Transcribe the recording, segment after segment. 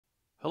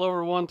Hello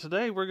everyone,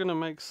 today we're going to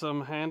make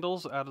some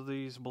handles out of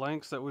these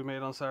blanks that we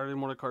made on Saturday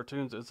Morning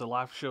Cartoons. It's a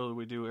live show that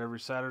we do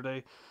every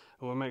Saturday,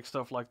 and we make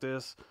stuff like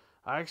this.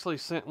 I actually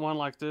sent one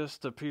like this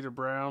to Peter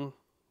Brown,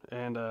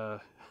 and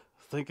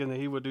thinking that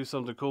he would do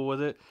something cool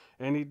with it,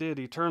 and he did.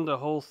 He turned the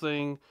whole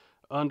thing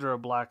under a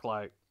black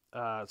light.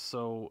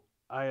 So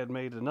I had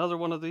made another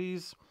one of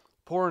these,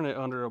 pouring it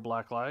under a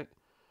black light.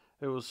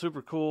 It was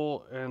super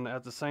cool, and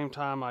at the same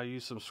time I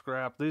used some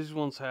scrap. These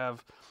ones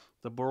have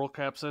the burl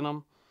caps in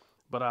them,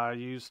 but I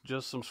used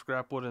just some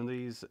scrap wood in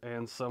these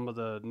and some of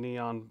the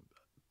neon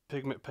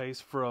pigment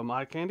paste from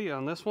Eye Candy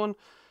on this one,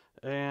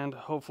 and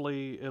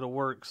hopefully it'll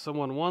work.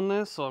 Someone won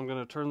this, so I'm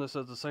going to turn this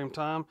at the same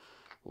time.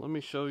 Let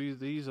me show you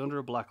these under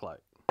a black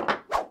light.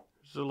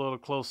 Just a little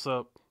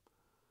close-up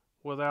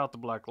without the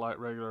black light,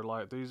 regular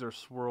light. These are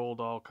swirled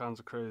all kinds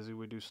of crazy.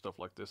 We do stuff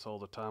like this all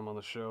the time on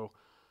the show.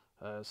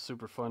 It's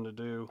super fun to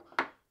do.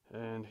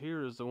 And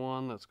here is the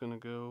one that's going to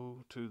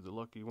go to the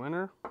lucky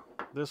winner.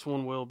 This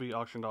one will be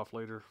auctioned off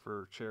later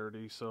for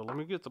charity, so let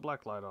me get the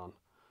black light on.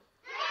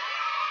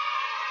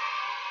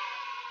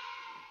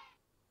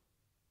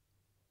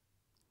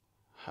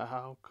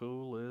 How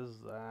cool is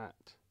that?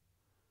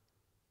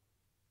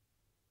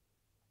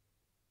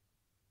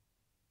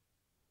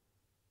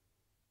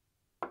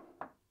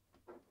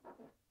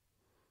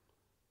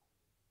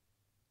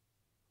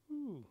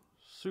 Ooh,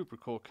 super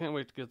cool. Can't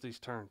wait to get these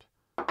turned.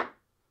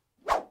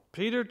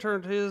 Peter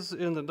turned his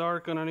in the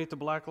dark underneath the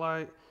black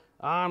light.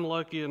 I'm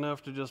lucky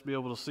enough to just be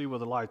able to see with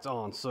the light's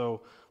on,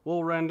 so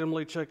we'll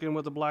randomly check in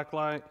with the black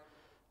light.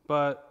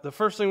 But the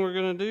first thing we're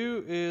going to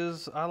do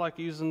is, I like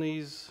using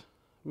these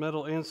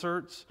metal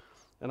inserts,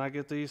 and I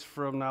get these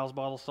from Niles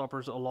Bottle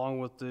Stoppers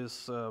along with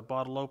this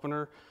bottle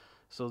opener.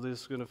 So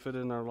this is going to fit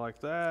in there like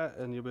that,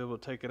 and you'll be able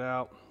to take it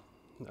out.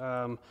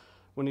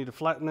 We need to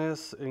flatten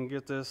this and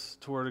get this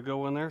to where to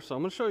go in there, so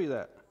I'm going to show you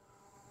that.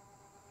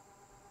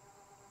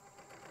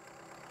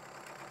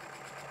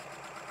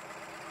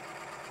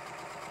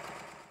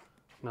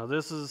 Now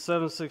this is a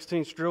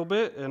 7/16 drill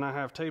bit, and I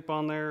have tape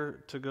on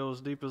there to go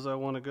as deep as I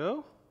want to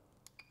go.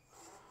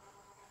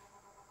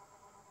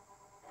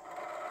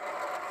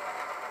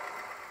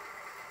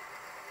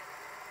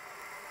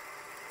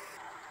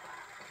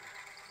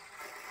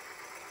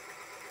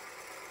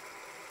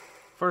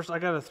 First, I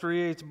got a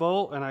 3/8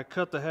 bolt, and I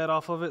cut the head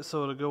off of it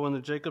so it'll go in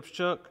the Jacob's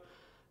chuck.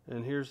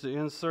 And here's the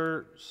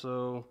insert,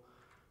 so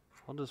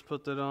I'll just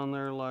put that on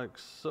there like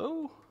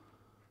so.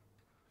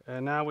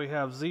 And now we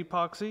have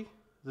Z-epoxy.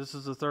 This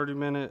is a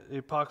 30-minute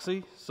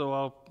epoxy, so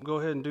I'll go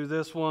ahead and do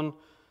this one.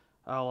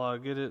 I'll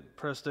get it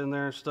pressed in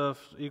there and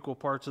stuff, equal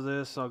parts of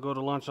this. I'll go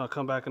to lunch and I'll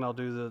come back and I'll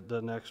do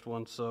the next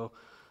one. So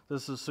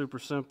this is super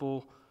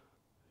simple.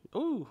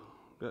 Ooh,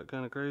 got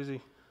kind of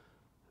crazy.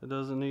 It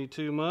doesn't need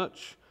too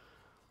much.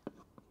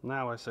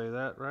 Now I say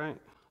that, right?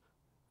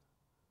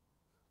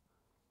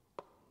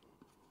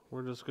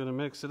 We're just gonna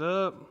mix it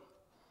up.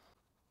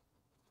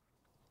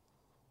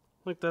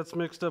 I think that's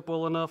mixed up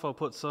well enough. I'll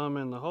put some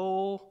in the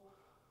hole.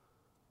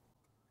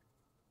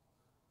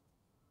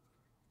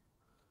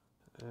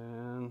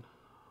 And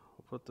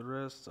we'll put the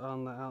rest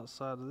on the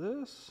outside of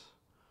this.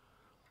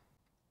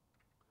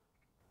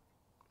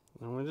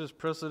 And we just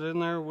press it in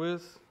there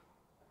with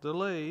the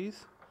lathe.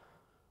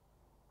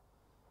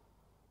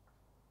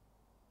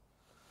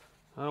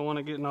 I don't want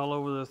it getting all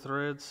over the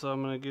threads, so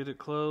I'm going to get it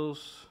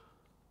close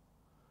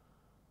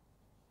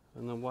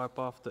and then wipe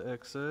off the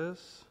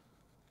excess.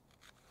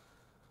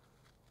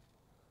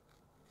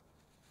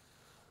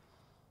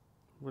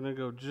 We're going to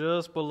go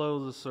just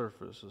below the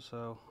surface is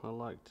how I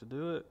like to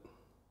do it.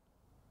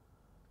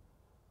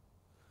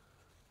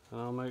 And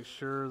I'll make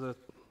sure that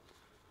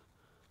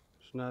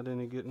there's not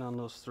any getting on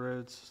those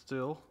threads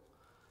still.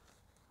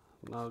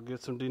 And I'll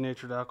get some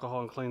denatured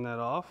alcohol and clean that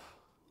off.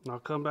 And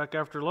I'll come back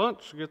after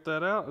lunch, get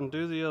that out, and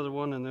do the other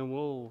one, and then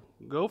we'll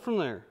go from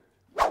there.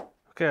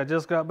 Okay, I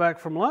just got back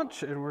from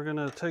lunch, and we're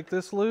gonna take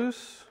this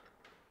loose.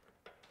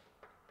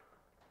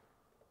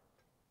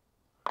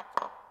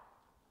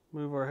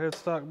 Move our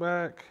headstock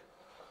back,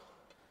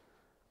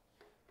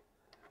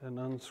 and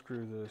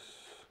unscrew this.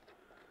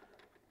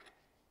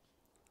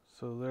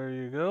 So there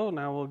you go.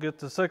 Now we'll get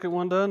the second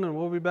one done, and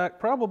we'll be back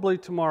probably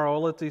tomorrow.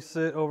 I'll let these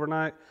sit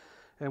overnight,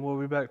 and we'll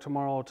be back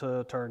tomorrow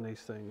to turn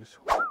these things.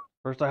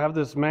 First I have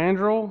this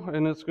mandrel,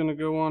 and it's going to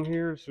go on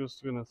here. It's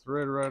just going to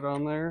thread right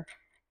on there.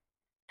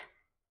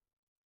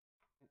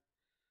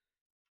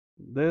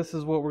 This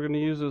is what we're going to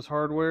use as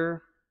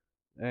hardware,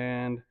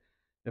 and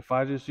if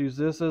I just use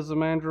this as a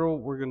mandrel,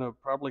 we're going to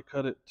probably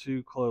cut it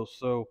too close.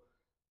 So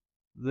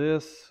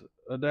this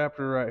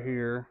adapter right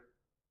here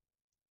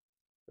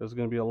is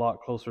going to be a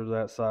lot closer to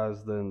that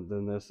size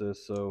than this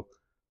is, so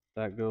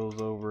that goes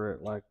over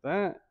it like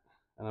that.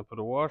 And I put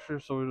a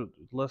washer so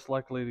it's less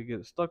likely to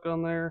get stuck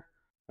on there.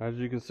 As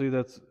you can see,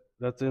 that's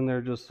in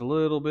there just a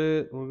little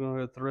bit. We're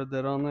going to thread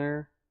that on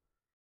there.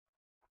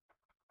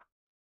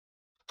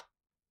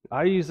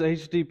 I use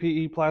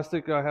HDPE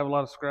plastic. I have a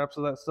lot of scraps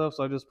of that stuff,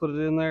 so I just put it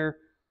in there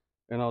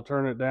and I'll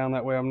turn it down.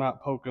 That way I'm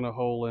not poking a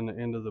hole in the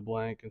end of the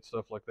blank and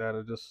stuff like that.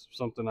 It's just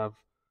something I've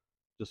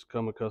just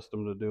come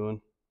accustomed to doing.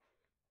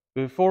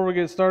 Before we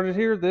get started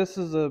here, this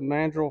is a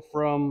mandrel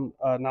from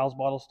Niles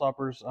Bottle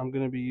Stoppers. I'm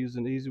going to be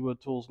using Easywood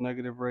Tools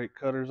negative rate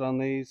cutters on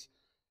these.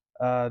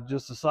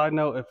 Just a side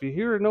note, if you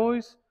hear a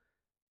noise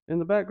in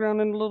the background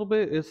in a little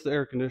bit, it's the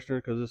air conditioner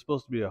because it's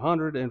supposed to be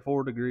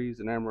 104 degrees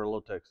in Amarillo,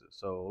 Texas.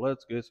 So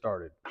let's get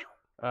started.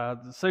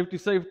 The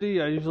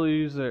safety, I usually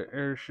use the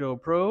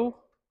AirShow Pro.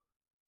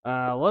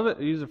 I love it.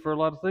 I use it for a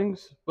lot of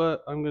things,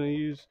 but I'm going to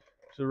use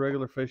the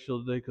regular face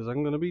shield today because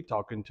I'm going to be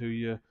talking to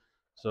you.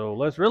 So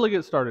let's really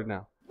get started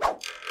now.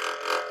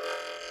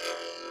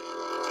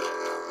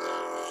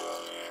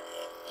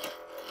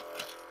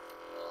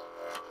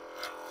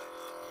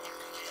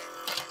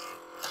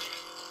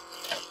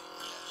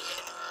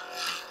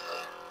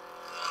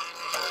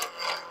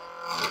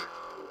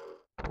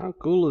 How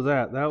cool is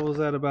that? That was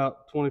at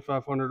about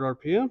 2,500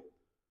 RPM.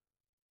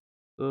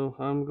 So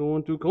I'm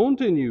going to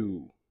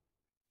continue.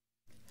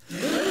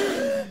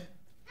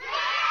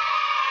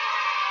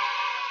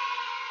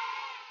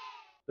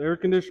 The air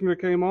conditioner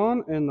came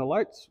on and the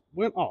lights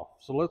went off.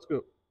 So let's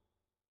go.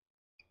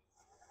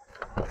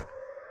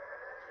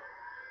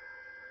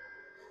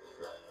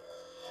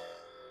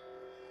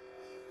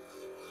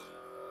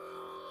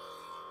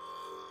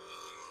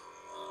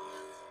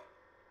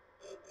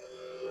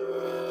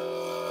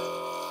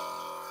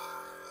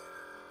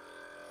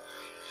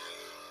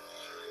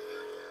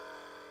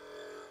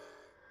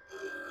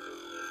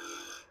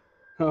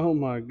 Oh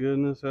my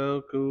goodness,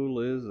 how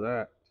cool is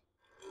that?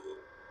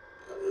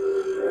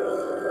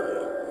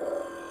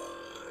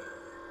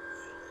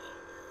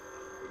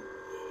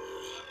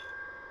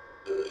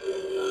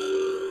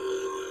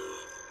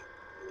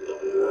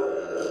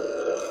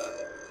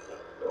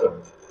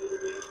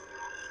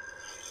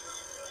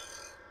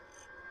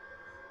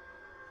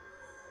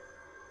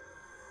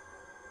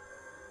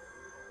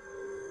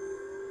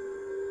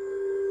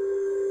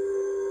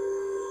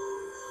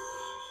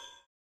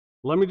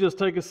 Let me just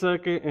take a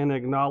second and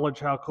acknowledge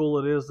how cool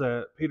it is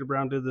that Peter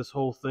Brown did this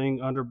whole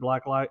thing under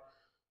black light.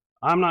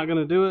 I'm not going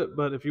to do it,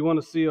 but if you want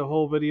to see a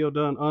whole video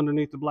done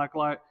underneath the black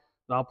light,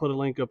 I'll put a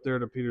link up there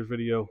to Peter's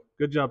video.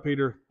 Good job,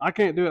 Peter. I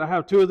can't do it. I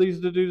have 2 of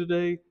these to do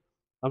today.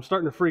 I'm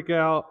starting to freak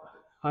out.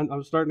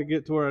 I'm starting to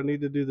get to where I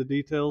need to do the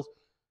details,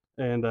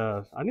 and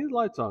I need the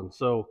lights on.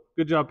 So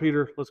good job,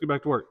 Peter. Let's get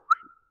back to work.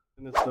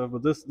 And this stuff,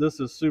 but this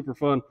is super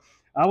fun.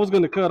 I was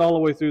going to cut all the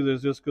way through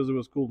this just because it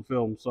was cool to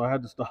film, so I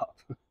had to stop.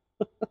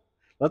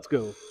 Let's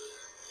go.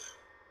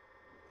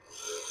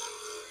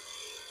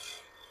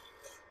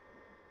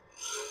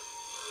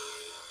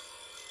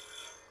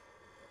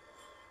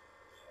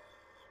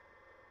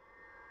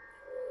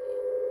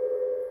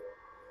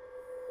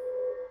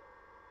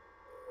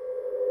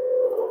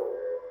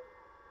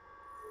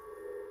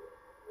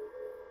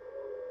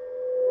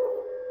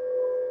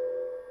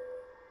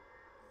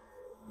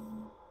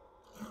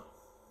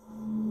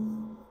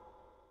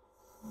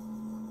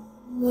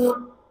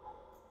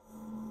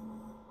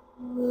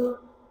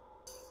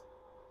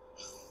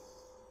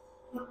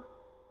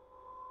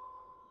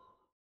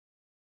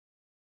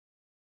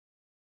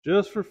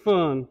 Just for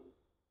fun.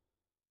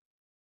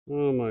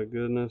 Oh my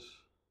goodness.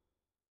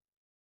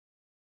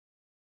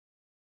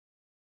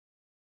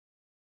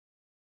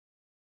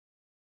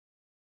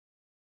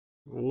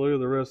 And look at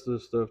the rest of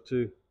this stuff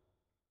too.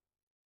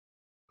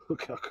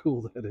 Look how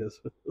cool that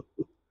is.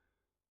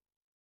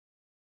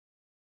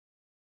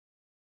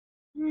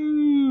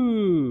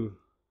 Ooh,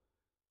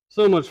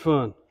 so much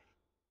fun.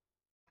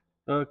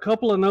 A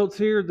couple of notes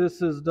here.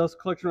 This is dust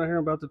collection right here.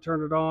 I'm about to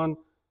turn it on.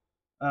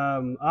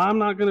 I'm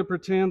not going to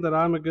pretend that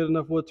I'm a good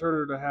enough wood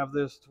turner to have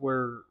this to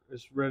where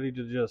it's ready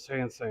to just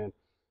hand sand.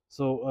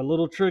 So a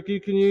little trick you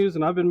can use,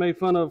 and I've been made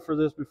fun of for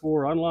this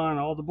before online,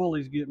 all the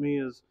bullies get me,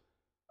 is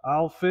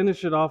I'll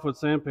finish it off with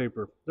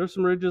sandpaper. There's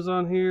some ridges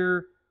on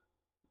here,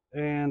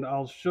 and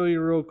I'll show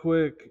you real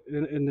quick,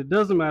 and it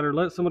doesn't matter.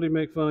 Let somebody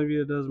make fun of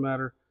you. It doesn't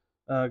matter.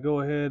 Go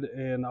ahead,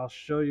 and I'll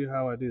show you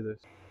how I do this.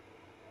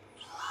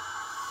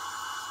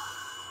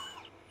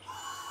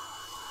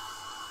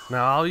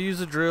 Now I'll use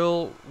a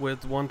drill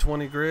with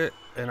 120 grit,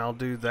 and I'll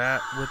do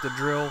that with the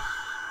drill,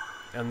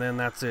 and then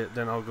that's it.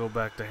 Then I'll go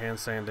back to hand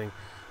sanding.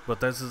 But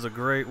this is a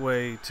great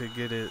way to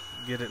get it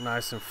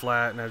nice and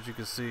flat. And as you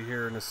can see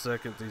here in a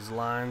second, these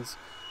lines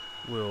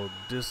will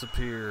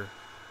disappear,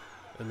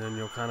 and then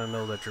you'll kind of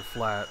know that you're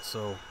flat.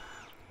 So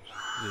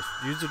just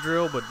use a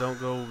drill, but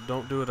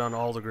don't do it on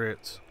all the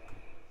grits.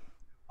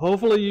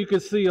 Hopefully you can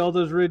see all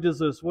those ridges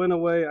just went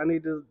away. I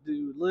need to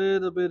do a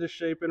little bit of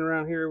shaping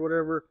around here or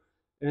whatever,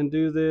 and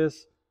do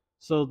this.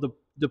 So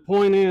the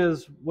point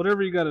is,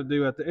 whatever you got to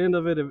do at the end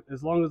of it,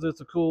 as long as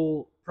it's a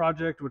cool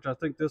project, which I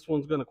think this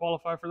one's going to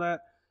qualify for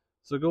that.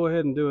 So go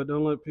ahead and do it.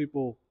 Don't let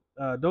people,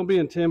 don't be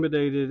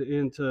intimidated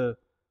into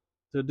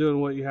doing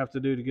what you have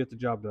to do to get the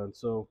job done.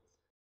 So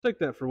take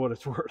that for what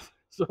it's worth.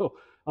 So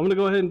I'm going to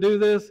go ahead and do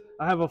this.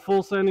 I have a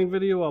full sanding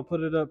video. I'll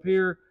put it up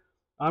here.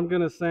 I'm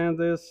going to sand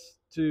this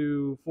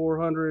to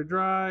 400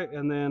 dry,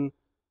 and then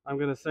I'm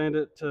going to sand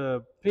it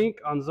to pink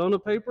on Zona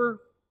paper.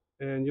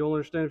 And you'll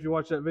understand if you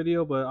watch that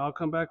video, but I'll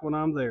come back when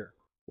I'm there.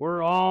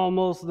 We're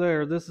almost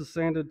there. This is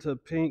sanded to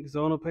pink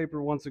Zona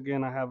paper. Once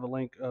again, I have a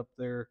link up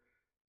there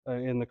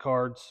in the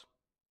cards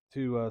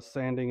to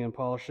sanding and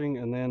polishing.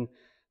 And then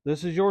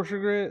this is Yorkshire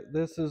grit.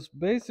 This is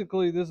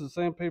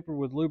sandpaper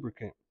with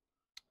lubricant.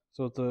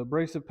 So it's a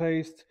abrasive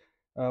paste.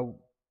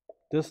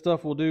 This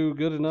stuff will do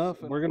good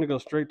enough. We're going to go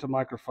straight to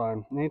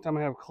microfine. Anytime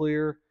I have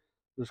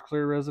there's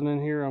clear resin in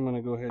here, I'm going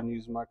to go ahead and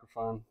use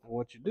microfine. And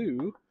what you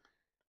do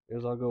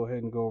is I'll go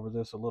ahead and go over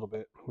this a little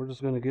bit. We're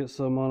just going to get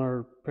some on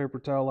our paper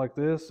towel like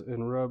this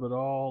and rub it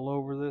all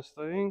over this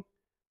thing.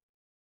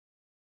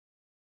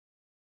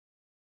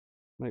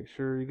 Make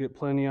sure you get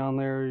plenty on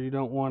there. You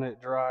don't want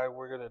it dry.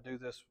 We're going to do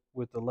this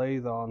with the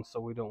lathe on, so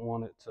we don't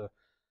want it to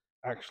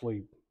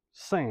actually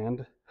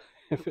sand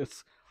if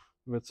it's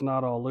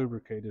not all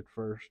lubricated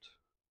first.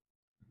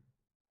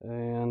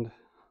 And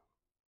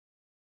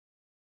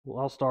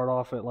I'll start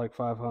off at like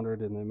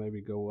 500 and then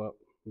maybe go up,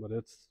 but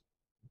it's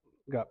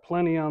got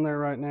plenty on there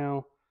right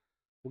now.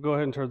 We'll go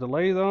ahead and turn the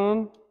lathe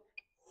on.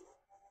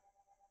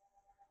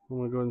 I'm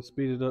going to go ahead and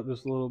speed it up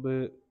just a little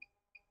bit.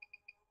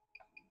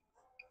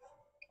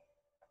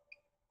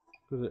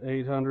 Go to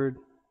 800.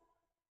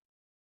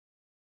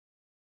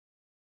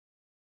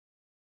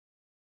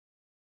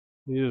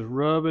 You just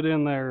rub it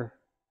in there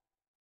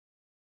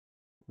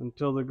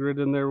until the grit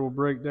in there will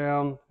break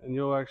down, and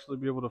you'll actually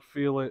be able to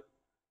feel it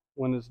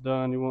when it's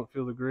done. You won't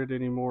feel the grit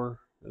anymore,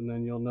 and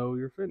then you'll know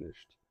you're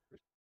finished.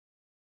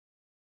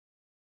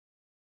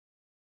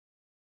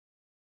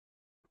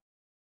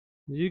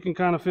 You can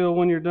kind of feel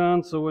when you're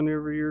done, so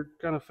whenever you're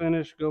kind of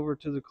finished, go over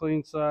to the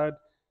clean side.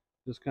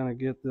 Just kind of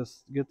get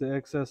the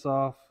excess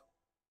off.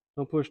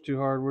 Don't push too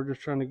hard. We're just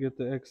trying to get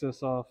the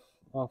excess off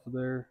of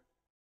there.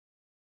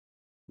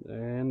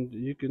 And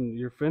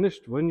you're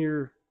finished when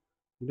you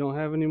don't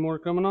have any more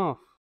coming off.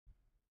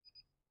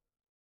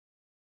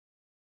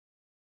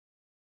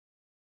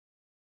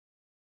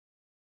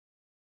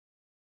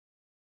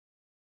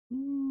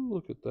 Ooh,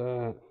 look at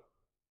that.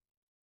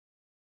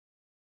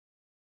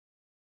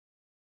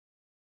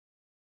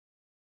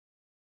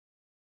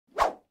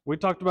 We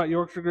talked about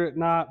Yorkshire grit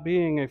not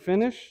being a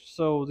finish,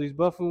 so these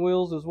buffing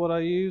wheels is what I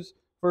use.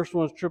 First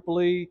one's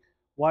Triple E,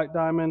 white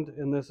diamond,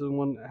 and this is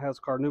one that has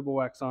carnauba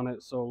wax on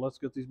it, so let's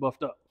get these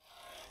buffed up.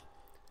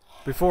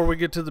 Before we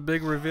get to the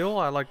big reveal,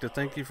 I'd like to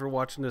thank you for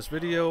watching this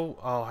video.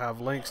 I'll have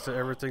links to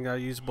everything I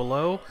use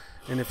below,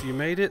 and if you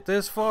made it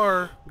this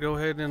far, go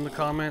ahead in the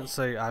comments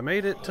say, I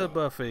made it to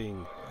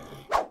buffing.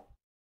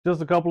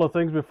 Just a couple of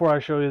things before I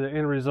show you the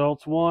end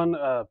results. One,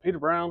 Peter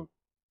Brown,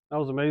 that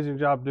was an amazing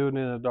job doing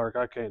it in the dark.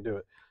 I can't do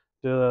it.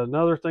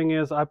 Another thing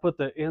is I put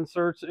the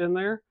inserts in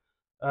there.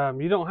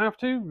 You don't have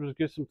to. Just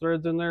get some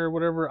threads in there or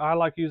whatever. I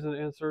like using the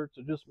inserts.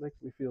 It just makes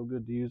me feel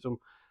good to use them.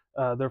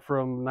 They're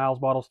from Niles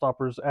Bottle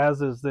Stoppers,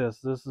 as is this.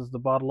 This is the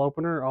bottle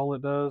opener. All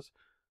it does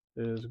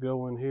is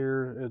go in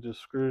here. It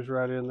just screws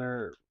right in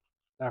there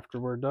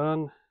after we're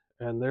done.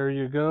 And there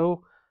you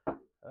go.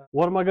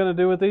 What am I going to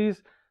do with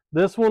these?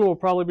 This one will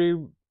probably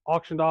be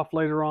auctioned off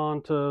later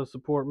on to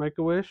support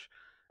Make-A-Wish.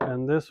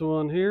 And this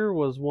one here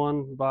was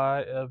won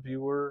by a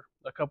viewer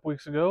a couple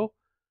weeks ago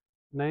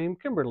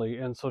named Kimberly.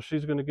 And so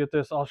she's going to get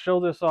this. I'll show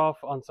this off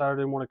on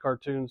Saturday morning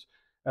cartoons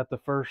at the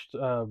first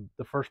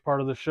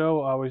part of the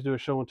show. I always do a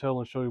show and tell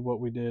and show you what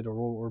we did or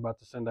what we're about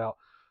to send out.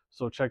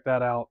 So check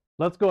that out.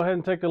 Let's go ahead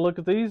and take a look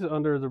at these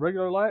under the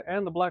regular light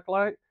and the black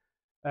light.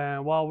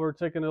 And while we're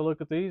taking a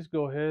look at these,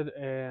 go ahead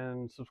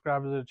and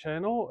subscribe to the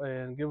channel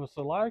and give us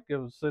a like.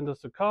 Send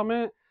us a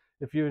comment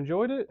if you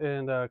enjoyed it,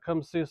 and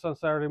come see us on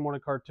Saturday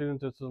morning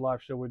cartoons. It's a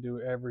live show we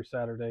do every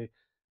Saturday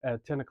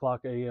at 10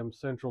 o'clock a.m.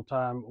 Central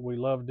Time. We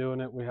love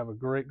doing it. We have a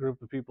great group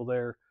of people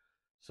there.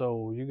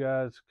 So you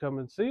guys come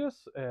and see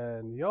us,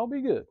 and y'all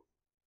be good.